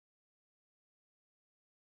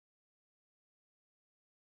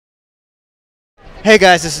Hey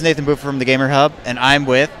guys, this is Nathan Booth from the Gamer Hub, and I'm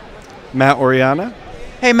with Matt Orellana.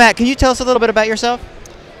 Hey Matt, can you tell us a little bit about yourself?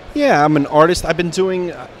 Yeah, I'm an artist. I've been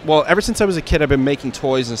doing, well, ever since I was a kid, I've been making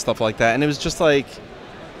toys and stuff like that. And it was just like,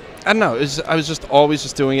 I don't know, I was just always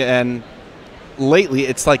just doing it. And lately,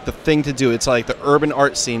 it's like the thing to do. It's like the urban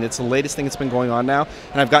art scene. It's the latest thing that's been going on now.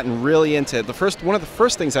 And I've gotten really into it. One of the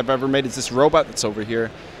first things I've ever made is this robot that's over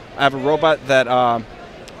here. I have a robot that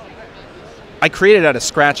I created out of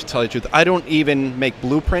scratch, to tell you the truth. I don't even make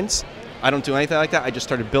blueprints. I don't do anything like that. I just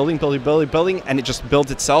started building, and it just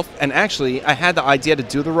built itself. And actually, I had the idea to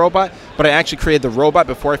do the robot, but I actually created the robot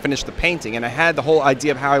before I finished the painting. And I had the whole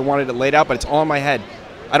idea of how I wanted it laid out, but it's all in my head.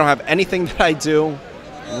 I don't have anything that I do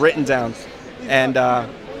written down. And I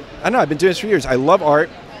don't know, I've been doing this for years. I love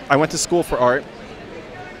art. I went to school for art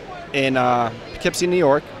in Poughkeepsie, New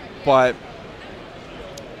York, but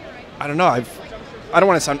I don't know, I don't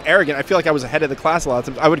want to sound arrogant. I feel like I was ahead of the class a lot of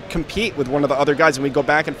times. I would compete with one of the other guys, and we'd go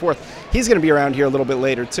back and forth. He's going to be around here a little bit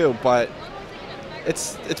later, too, but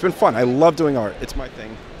it's been fun. I love doing art. It's my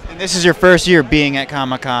thing. And this is your first year being at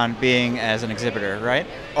Comic-Con, being as an exhibitor, right?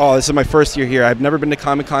 Oh, this is my first year here. I've never been to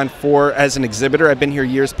Comic-Con as an exhibitor. I've been here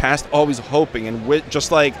years past, always hoping, and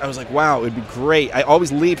I was like, wow, it would be great. I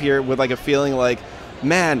always leave here with like a feeling like,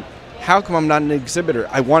 man, how come I'm not an exhibitor?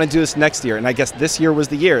 I want to do this next year, and I guess this year was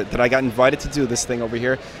the year that I got invited to do this thing over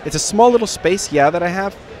here. It's a small little space, yeah, that I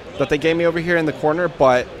have, that they gave me over here in the corner,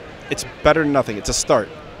 but it's better than nothing. It's a start.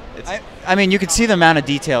 I mean, you can see the amount of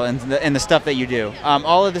detail in the stuff that you do.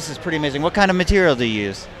 All of this is pretty amazing. What kind of material do you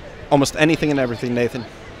use? Almost anything and everything, Nathan.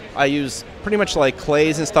 I use pretty much like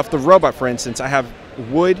clays and stuff. The robot, for instance, I have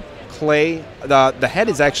wood, clay. The head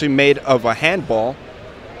is actually made of a handball.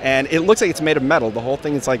 And it looks like it's made of metal. The whole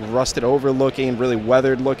thing is like rusted over looking, really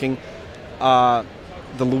weathered looking. The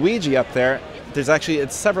Luigi up there,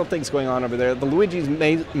 it's several things going on over there. The Luigi is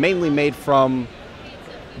mainly made from,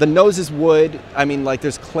 the nose is wood. I mean, like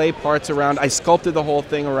there's clay parts around. I sculpted the whole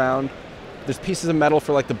thing around. There's pieces of metal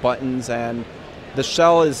for like the buttons, and the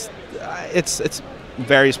shell is, it's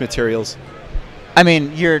various materials. I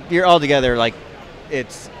mean, you're all together like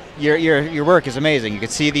Your work is amazing. You can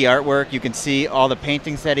see the artwork. You can see all the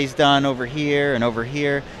paintings that he's done over here and over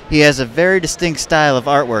here. He has a very distinct style of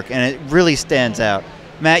artwork, and it really stands out.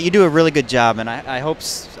 Matt, you do a really good job, and I hope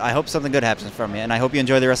something good happens from you, and I hope you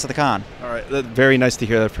enjoy the rest of the con. All right. Very nice to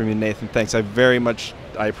hear that from you, Nathan. Thanks. I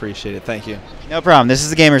appreciate it. Thank you. No problem. This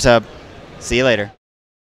is the Gamers Hub. See you later.